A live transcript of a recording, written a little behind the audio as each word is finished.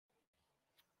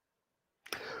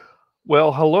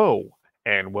Well, hello,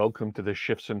 and welcome to the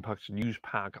Shifts and Pucks News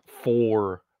Pack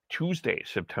for Tuesday,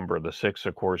 September the 6th.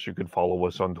 Of course, you can follow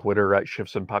us on Twitter at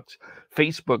Shifts and Pucks,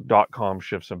 Facebook.com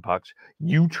Shifts and Pucks,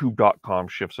 YouTube.com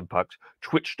Shifts and Pucks,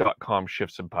 Twitch.com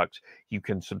Shifts and Pucks. You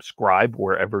can subscribe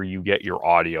wherever you get your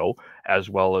audio, as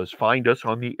well as find us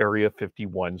on the Area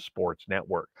 51 Sports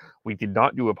Network. We did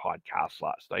not do a podcast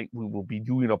last night. We will be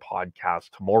doing a podcast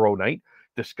tomorrow night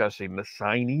discussing the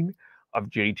signing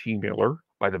of J.T.Miller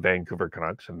by the Vancouver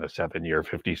Canucks in the 7-year,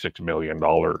 $56 million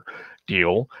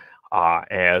deal,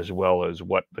 as well as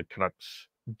what the Canucks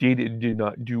did and did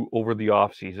not do over the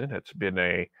offseason. It's been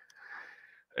in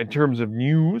terms of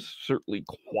news, certainly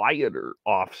quieter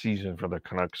offseason for the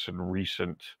Canucks in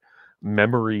recent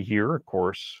memory here. Of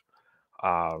course,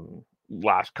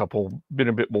 last couple been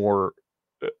a bit more,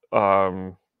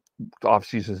 off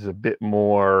season is a bit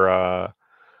more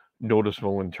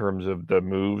noticeable in terms of the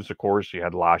moves. Of course, you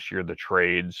had last year the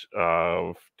trades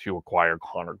to acquire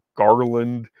Connor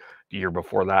Garland. The year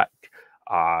before that,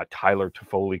 Tyler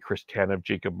Toffoli, Chris Tanev,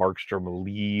 Jacob Markstrom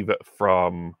leave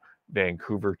from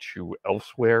Vancouver to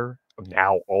elsewhere.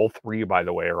 Now all three, by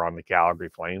the way, are on the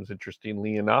Calgary Flames,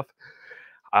 interestingly enough.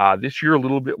 This year, a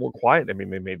little bit more quiet. I mean,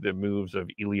 they made the moves of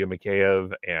Ilya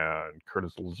Mikheyev and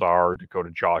Curtis Lazar, Dakota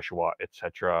Joshua,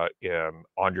 etc., and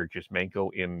Andrei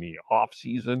Kuzmenko in the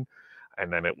offseason.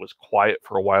 And then it was quiet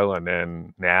for a while, and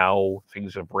then now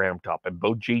things have ramped up. And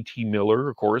both J.T.Miller,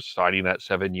 of course, signing that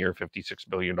 7-year, $56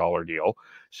 million deal,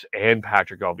 and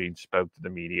Patrick Allvin spoke to the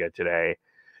media today.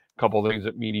 A couple of things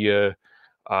that media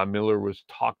Miller was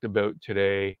talked about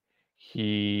today.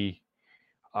 He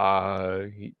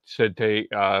said he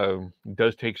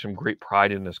does take some great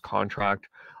pride in this contract.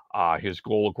 His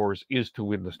goal, of course, is to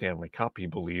win the Stanley Cup. He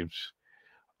believes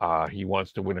he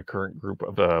wants to win a current group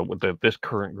of this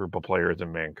current group of players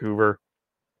in Vancouver.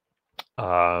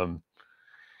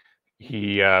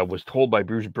 He was told by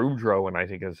Bruce Boudreau, and I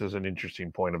think this is an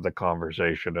interesting point of the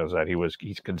conversation, is that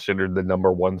he's considered the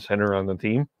number one center on the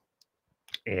team,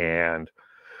 and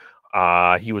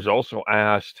he was also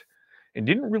asked and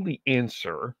didn't really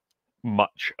answer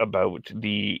much about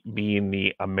being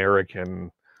the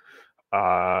Americans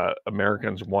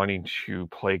wanting to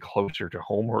play closer to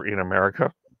home or in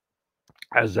America,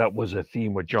 as that was a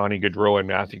theme with Johnny Gaudreau and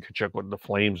Matthew Tkachuk with the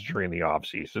Flames during the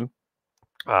offseason.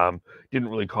 Didn't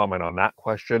really comment on that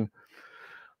question,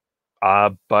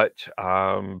 but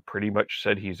pretty much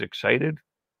said he's excited.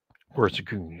 Of course,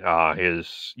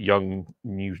 his young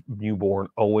newborn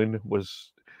Owen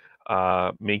was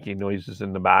making noises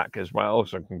in the back as well.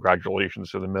 So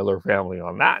congratulations to the Miller family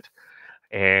on that.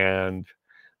 And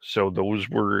so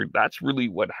that's really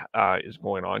what is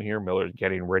going on here. Miller's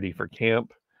getting ready for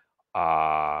camp.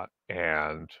 And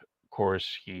of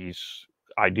course,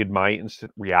 I did my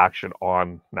instant reaction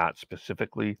on that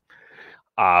specifically.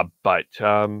 But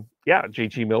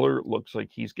JT Miller looks like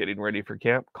he's getting ready for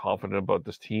camp, confident about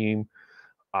this team.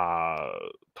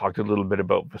 Talked a little bit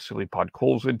about Vasily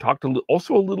Podkolzin, talked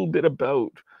also a little bit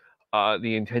about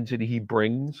the intensity he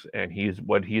brings, and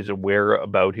what he's aware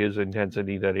about his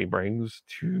intensity that he brings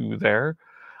to there.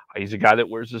 He's a guy that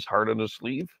wears his heart on his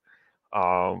sleeve.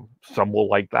 Some will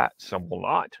like that, some will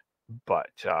not, but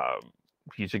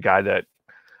he's a guy that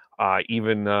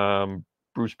even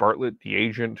Bruce Bartlett, the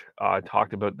agent,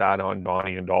 talked about that on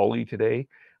Donnie and Dolly today.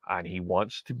 And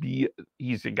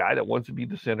he's a guy that wants to be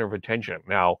the center of attention.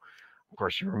 Now, of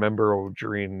course, you remember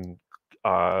during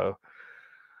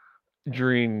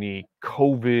the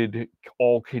COVID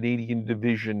All Canadian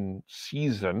Division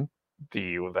season,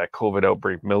 that COVID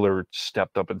outbreak, Miller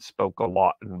stepped up and spoke a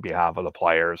lot on behalf of the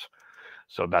players.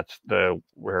 So that's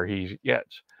where he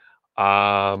gets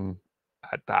at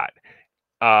that.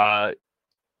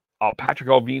 Patrick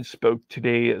Allvin spoke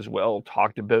today as well,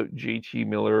 talked about J.T.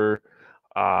 Miller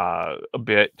a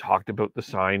bit, talked about the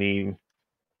signing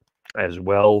as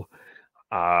well.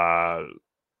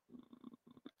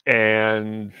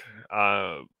 And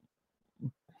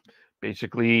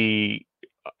basically,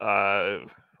 the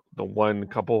one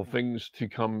couple of things to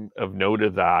come of note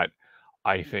of that,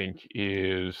 I think,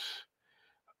 is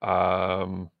a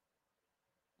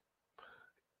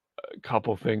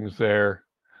couple things there.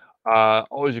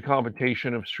 Always a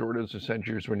combination of shortages and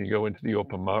centers when you go into the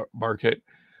open market.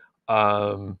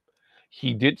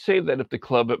 He did say that if the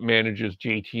club manages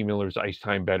J.T. Miller's ice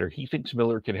time better, he thinks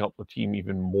Miller can help the team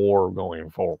even more going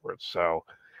forward. So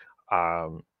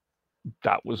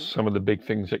that was some of the big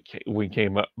things that we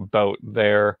came up about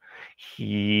there.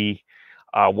 He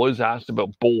was asked about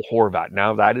Bo Horvat.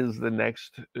 Now that is the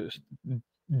next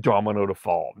domino to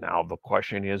fall. Now the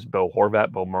question is Bo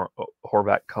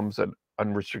Horvat comes an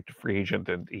unrestricted free agent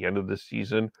at the end of the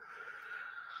season.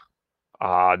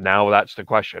 Now that's the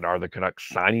question. Are the Canucks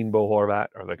signing Bo Horvat?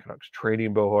 Are the Canucks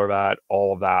trading Bo Horvat?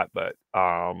 All of that. But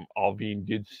Allvin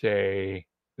did say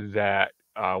that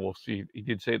we'll see. He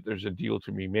did say that there's a deal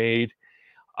to be made.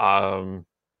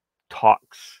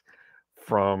 Talks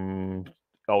from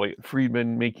Elliot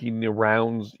Friedman making the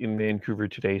rounds in Vancouver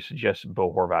today suggested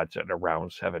Bo Horvat's at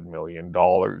around $7 million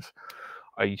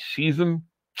a season.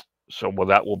 So, well,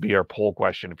 that will be our poll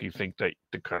question if you think that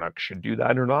the Canucks should do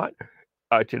that or not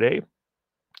today.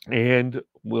 And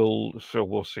we'll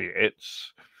see.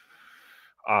 It's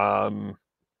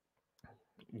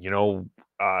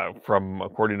from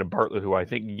according to Bartlett, who I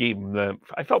think gave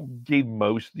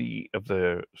most of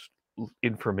the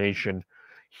information.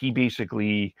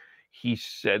 He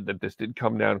said that this did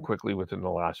come down quickly within the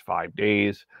last 5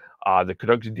 days. The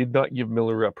Canucks did not give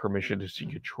Miller permission to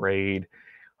seek a trade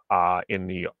in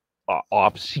the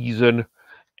off season,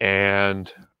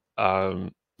 and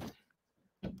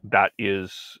that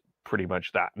is pretty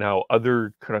much that. Now,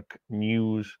 other Canuck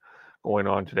news going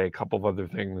on today. A couple of other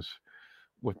things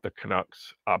with the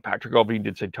Canucks. Patrick Allvin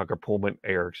did say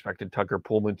expected Tucker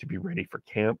Pullman to be ready for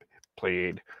camp.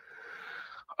 Played,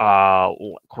 of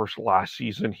course, last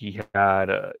season he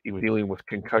was dealing with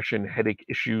concussion headache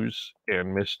issues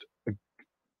and missed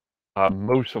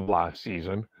most of last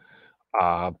season.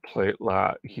 Played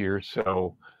here,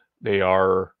 so they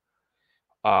are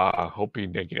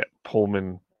hoping to get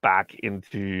Pullman back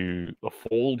into the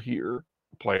fold here,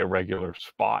 play a regular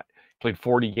spot. Played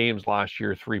 40 games last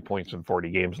year, 3 points in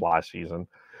 40 games last season.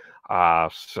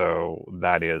 So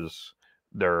that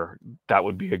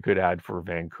would be a good ad for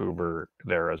Vancouver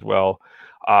there as well.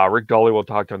 Rick Dolly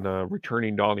talked on the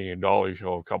returning Donnie and Dolly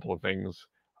show a couple of things.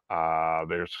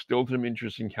 There's still some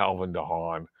interest in Calvin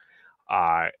DeHaan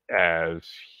as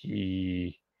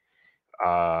he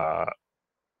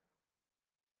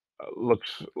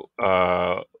looks.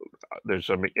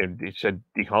 He said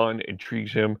DeHaan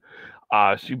intrigues him.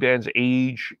 Subban's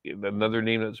age, another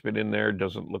name that's been in there,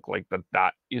 doesn't look like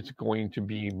that is going to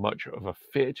be much of a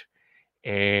fit.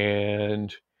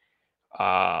 And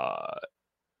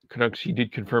Canucks, he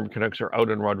did confirm Canucks are out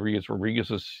on Rodriguez.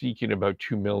 Rodriguez is seeking about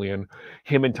 $2 million.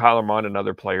 Him and Tyler Mott,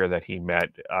 another player that he met,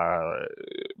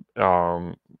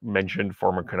 mentioned,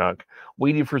 former Canuck,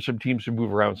 waiting for some teams to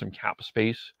move around some cap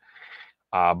space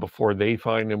before they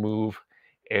find a move.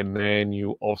 And then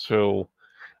you also,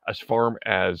 as far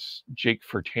as Jake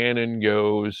Virtanen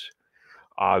goes,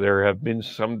 there have been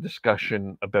some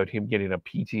discussion about him getting a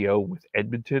PTO with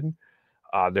Edmonton.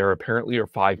 There apparently are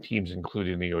 5 teams,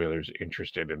 including the Oilers,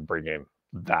 interested in bringing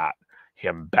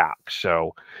him back.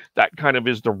 So that kind of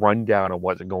is the rundown of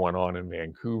what's going on in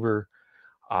Vancouver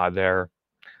there.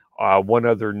 One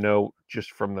other note,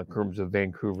 just from the terms of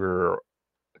Vancouver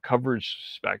coverage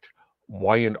suspect,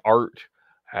 Wyatt Art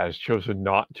has chosen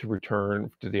not to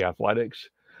return to the Athletics.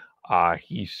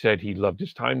 He said he loved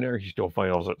his time there. He still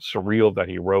finds it surreal that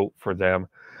he wrote for them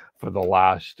for the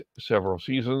last several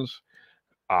seasons,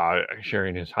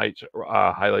 sharing his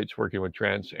highlights working with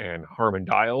Trance and Harmon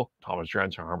Dial, Thomas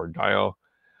Trance and Harmon Dial.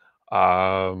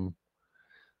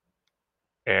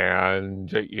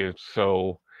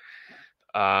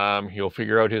 He'll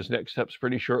figure out his next steps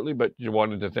pretty shortly, but you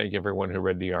wanted to thank everyone who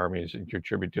read the armies and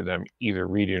contribute to them, either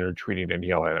reading or tweeting and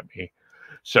yelling at me.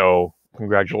 So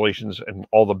congratulations and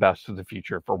all the best to the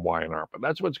future for YNR. But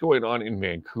that's what's going on in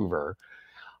Vancouver.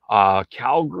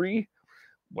 Calgary,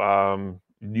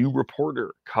 new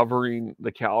reporter covering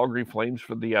the Calgary Flames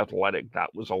for the Athletic. That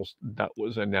was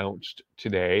announced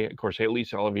today. Of course, Haley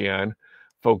Salavian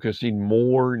focusing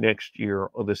more next year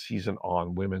of the season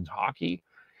on women's hockey.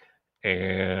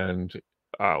 And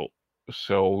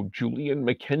so Julian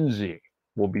McKenzie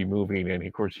will be moving in.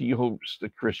 Of course, he hosts the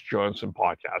Chris Johnson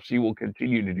podcast. He will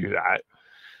continue to do that.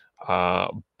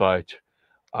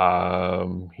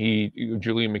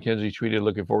 Julian McKenzie tweeted,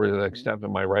 "Looking forward to the next step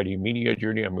in my writing media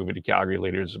journey. I'm moving to Calgary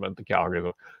later this month. Calgary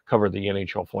to cover the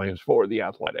NHL Flames for the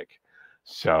Athletic."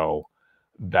 So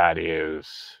that is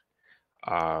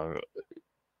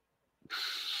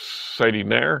exciting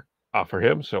there for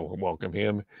him. So welcome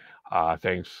him.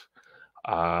 Thanks.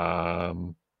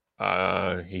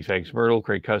 He thanks Myrtle,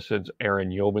 Craig Cousins,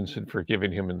 Aaron Johansson for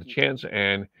giving him the chance,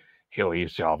 and Haley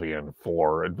Salvian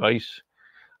for advice.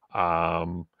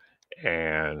 And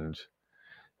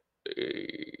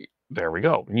there we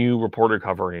go. New reporter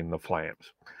covering the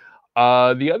Flames.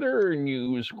 The other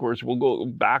news, of course, we'll go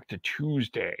back to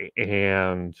Tuesday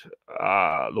and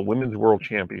the Women's World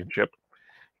Championship.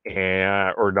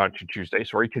 Or not to Tuesday,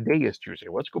 sorry, today is Tuesday.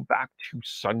 Let's go back to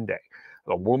Sunday.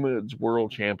 The Women's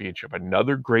World Championship,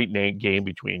 another great game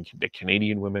between the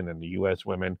Canadian women and the U.S.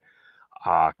 women.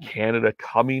 Canada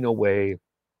coming away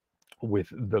with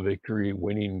the victory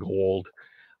winning gold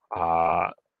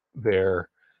there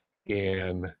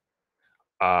in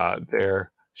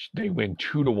there. They win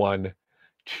 2-1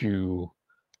 to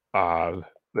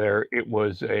there. It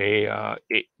was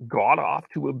it got off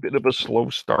to a bit of a slow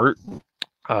start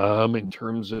in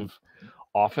terms of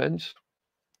offense,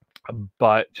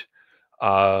 but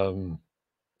the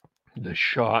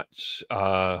shots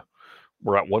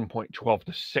were at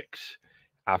 1.12-6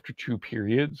 after 2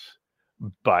 periods,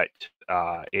 but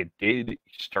it did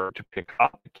start to pick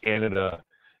up. Canada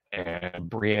and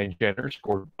Brianne Jenner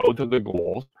scored both of the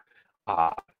goals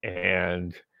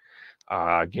and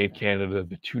gave Canada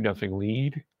the 2-0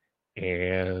 lead.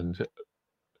 And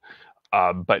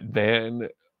but then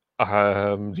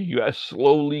the U.S.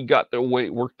 slowly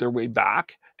worked their way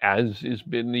back, as has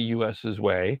been the U.S.'s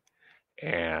way.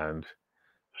 And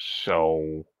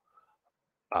so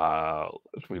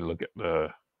as we look at the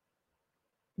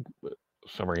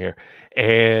summary here,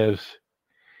 as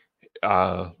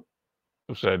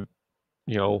said,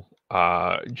 Brianne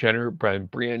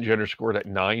Jenner scored at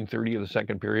 9:30 of the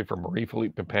second period for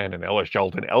Marie-Philippe Pepin and Ella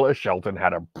Shelton. Ella Shelton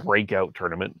had a breakout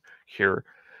tournament here.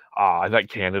 I thought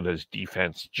Canada's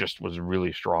defense just was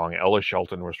really strong. Ella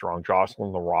Shelton was strong.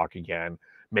 Jocelyn Larocque again.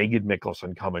 Megan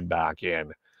Mickelson coming back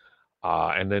in.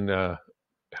 And then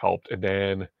helped. And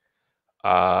then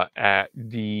at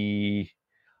the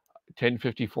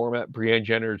 10:50 format, Brianne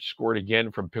Jenner scored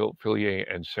again from Pillier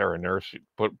and Sarah Nurse,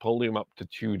 pulled him up to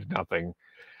 2-0.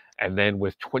 And then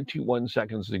with 21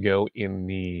 seconds to go in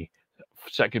the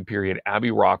second period, Abby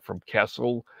Rock from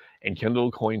Kessel and Kendall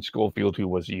Coyne Schofield, who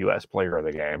was the U.S. player of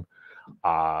the game.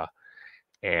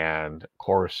 And of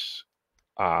course,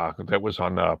 that was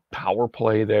on the power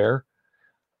play there.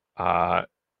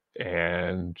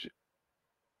 And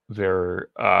there,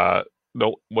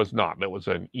 no, was not. That was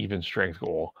an even strength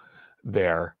goal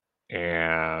there.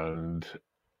 And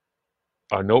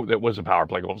no, that was a power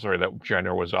play goal. Sorry, that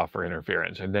Jenner was off for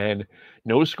interference. And then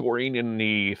no scoring in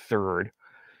the third.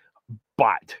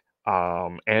 But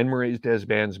Anne-Marie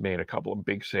Desbands made a couple of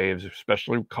big saves,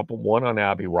 especially one on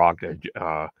Abby Rock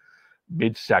that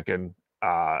mid-second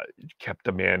kept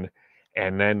them in.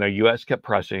 And then the U.S. kept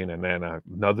pressing. And then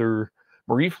another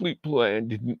Marie-Philippe Pepin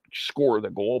didn't score the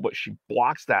goal, but she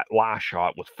blocks that last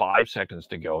shot with 5 seconds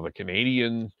to go. The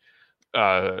Canadian,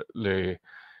 there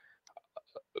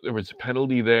was a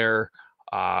penalty there,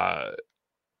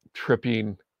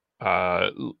 tripping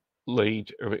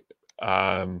late.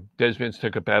 Desbands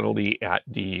took a penalty at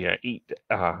the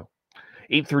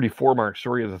 8:34 mark,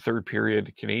 of the third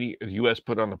period. The U.S.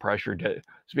 put on the pressure.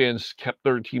 Desbands kept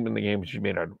their team in the game. She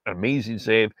made an amazing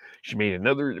save. She made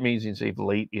another amazing save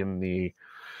late in the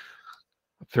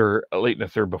third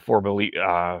before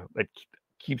that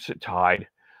keeps it tied.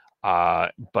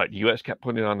 But U.S. kept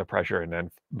putting on the pressure, and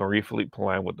then Marie-Philippe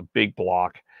Pepin with the big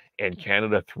block, and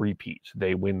Canada three-peats.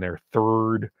 They win their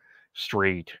third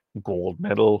straight gold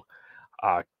medal.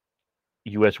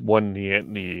 U.S. won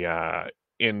in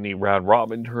the round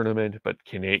robin tournament, but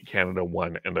Canada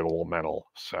won in the gold medal.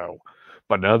 So,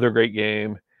 but another great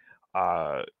game.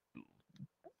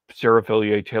 Sarah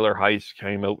Fillier, Taylor Heiss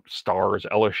came out stars.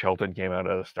 Ella Shelton came out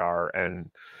as a star, and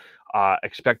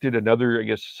expected another, I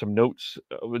guess, some notes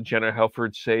with Jenna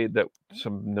Halford say that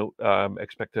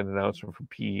expected announcement from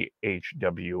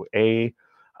PHWA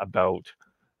about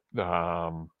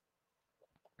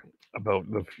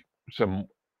some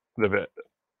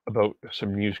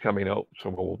news coming out. So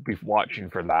we'll be watching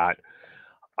for that.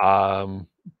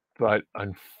 But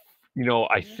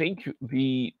I think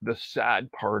the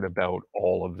sad part about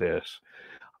all of this,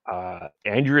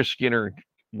 Andrea Skinner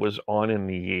was on in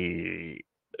the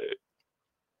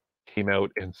came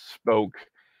out and spoke.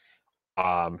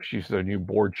 She's the new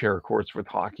board chair, of course, with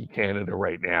Hockey Canada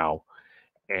right now.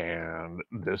 And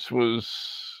this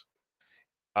was,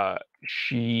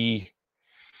 she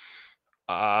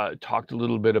talked a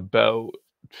little bit about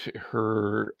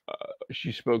her,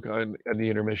 she spoke on the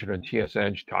intermission on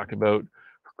TSN. She talked about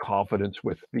her confidence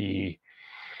with the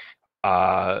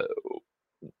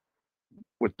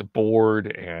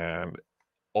board and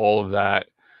all of that.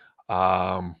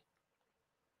 I'm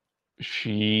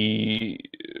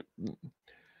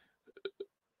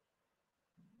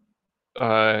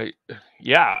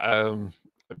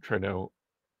trying to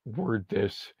word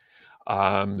this.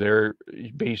 They're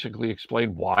basically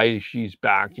explained why she's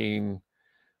backing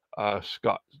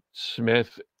Scott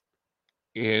Smith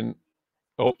in.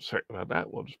 Oh, sorry about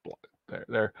that. We'll just block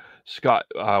there. Scott,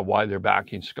 why they're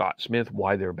backing Scott Smith,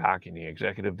 why they're backing the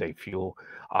executive. They feel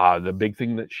the big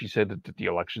thing that she said that the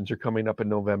elections are coming up in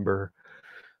November.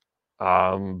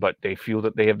 but they feel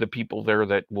that they have the people there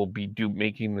that will be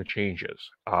making the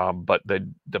changes. But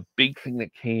the big thing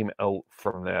that came out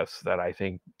from this that I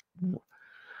think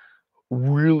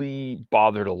really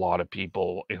bothered a lot of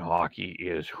people in hockey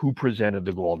is who presented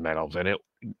the gold medals. And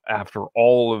after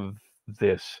all of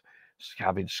this,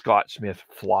 having Scott Smith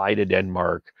fly to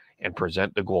Denmark and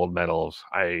present the gold medals,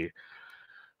 I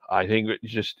think it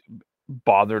just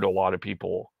bothered a lot of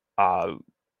people. An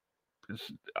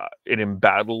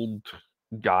embattled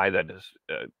guy that is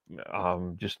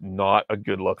just not a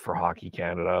good look for Hockey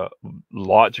Canada.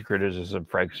 Lots of criticism.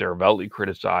 Frank Saravelli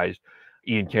criticized.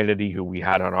 Ian Kennedy, who we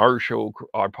had on our show,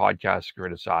 our podcast,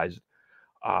 criticized.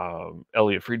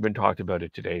 Elliot Friedman talked about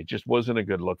it today. It just wasn't a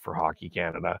good look for Hockey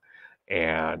Canada.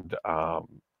 And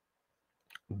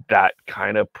that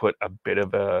kind of put a bit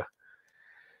of a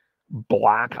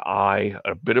black eye,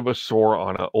 a bit of a sore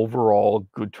on an overall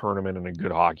good tournament and a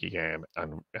good hockey game.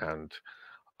 And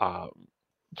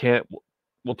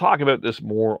we'll talk about this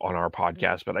more on our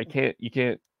podcast, but you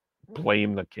can't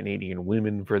blame the Canadian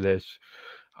women for this.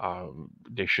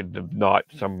 They should have not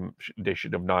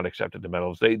accepted the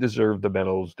medals. They deserve the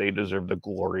medals. They deserve the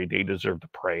glory. They deserve the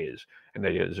praise, and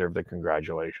they deserve the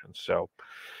congratulations. So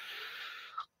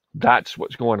that's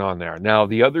what's going on there. Now,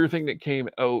 the other thing that came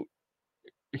out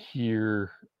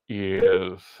here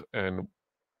is, and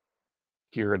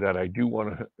here that I do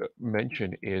want to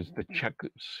mention is the Czechs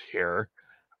here.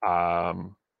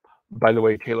 By the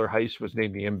way, Taylor Heiss was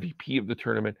named the MVP of the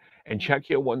tournament, and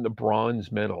Czechia won the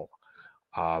bronze medal.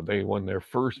 They won their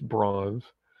first bronze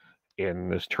in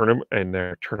this tournament, in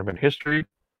their tournament history,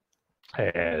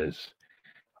 as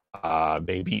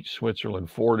they beat Switzerland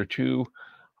 4-2.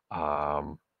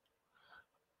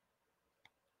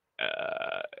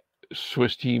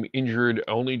 Swiss team injured,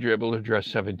 only able to dress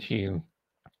 17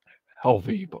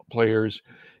 healthy players.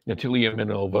 Natalia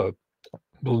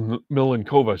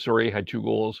Milenkova, had 2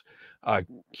 goals.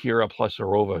 Kira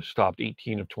Plesarova stopped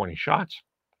 18 of 20 shots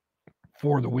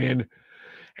for the win,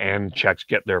 and Czechs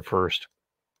get their first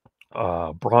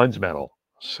bronze medal.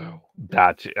 So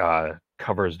that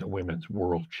covers the Women's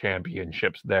World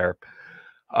Championships there.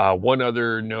 One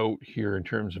other note here in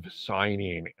terms of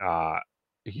signing,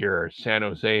 here San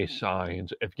Jose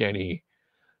signs Evgeny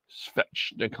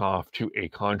Svechnikov to a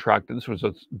contract. This was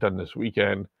done this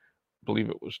weekend. I believe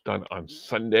it was done on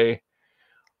Sunday.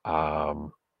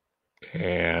 And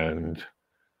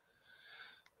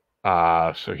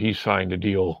so he signed a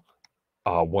deal,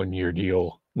 1-year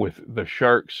deal with the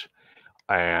Sharks.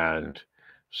 And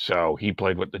so he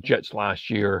played with the Jets last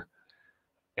year.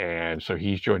 And so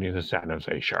he's joining the San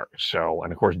Jose Sharks. So,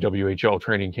 and of course, WHL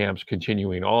training camps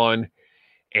continuing on,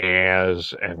 and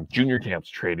junior camps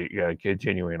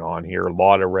continuing on here. A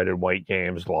lot of red and white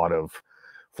games, a lot of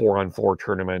 4-on-4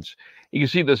 tournaments. You can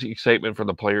see this excitement from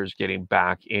the players getting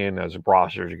back in as the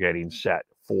rosters are getting set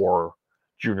for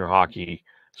junior hockey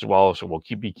as well. So we'll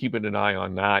be keeping an eye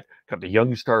on that. Got the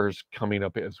Young Stars coming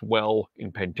up as well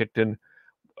in Penticton.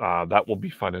 That will be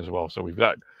fun as well. So we've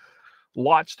got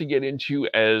lots to get into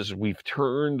as we've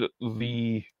turned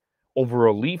over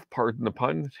a leaf, pardon the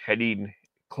pun,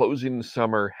 closing the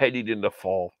summer, heading into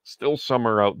fall. Still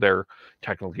summer out there,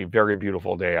 technically. Very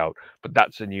beautiful day out. But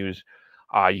that's the news.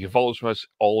 You can follow us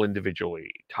all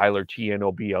individually. Tyler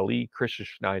TNOBLE, Christian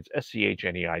Schneids,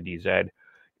 SCHNEIDZ,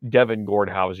 Devin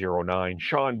Gordhowe 09,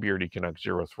 Sean Beardy Canuck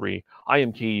 03. I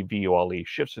am KVOLE,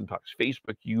 Shifts and Pucks,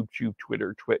 Facebook, YouTube,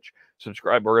 Twitter, Twitch.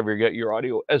 Subscribe wherever you get your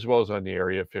audio, as well as on the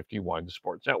Area 51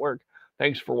 Sports Network.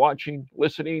 Thanks for watching,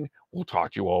 listening. We'll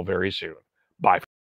talk to you all very soon. Bye.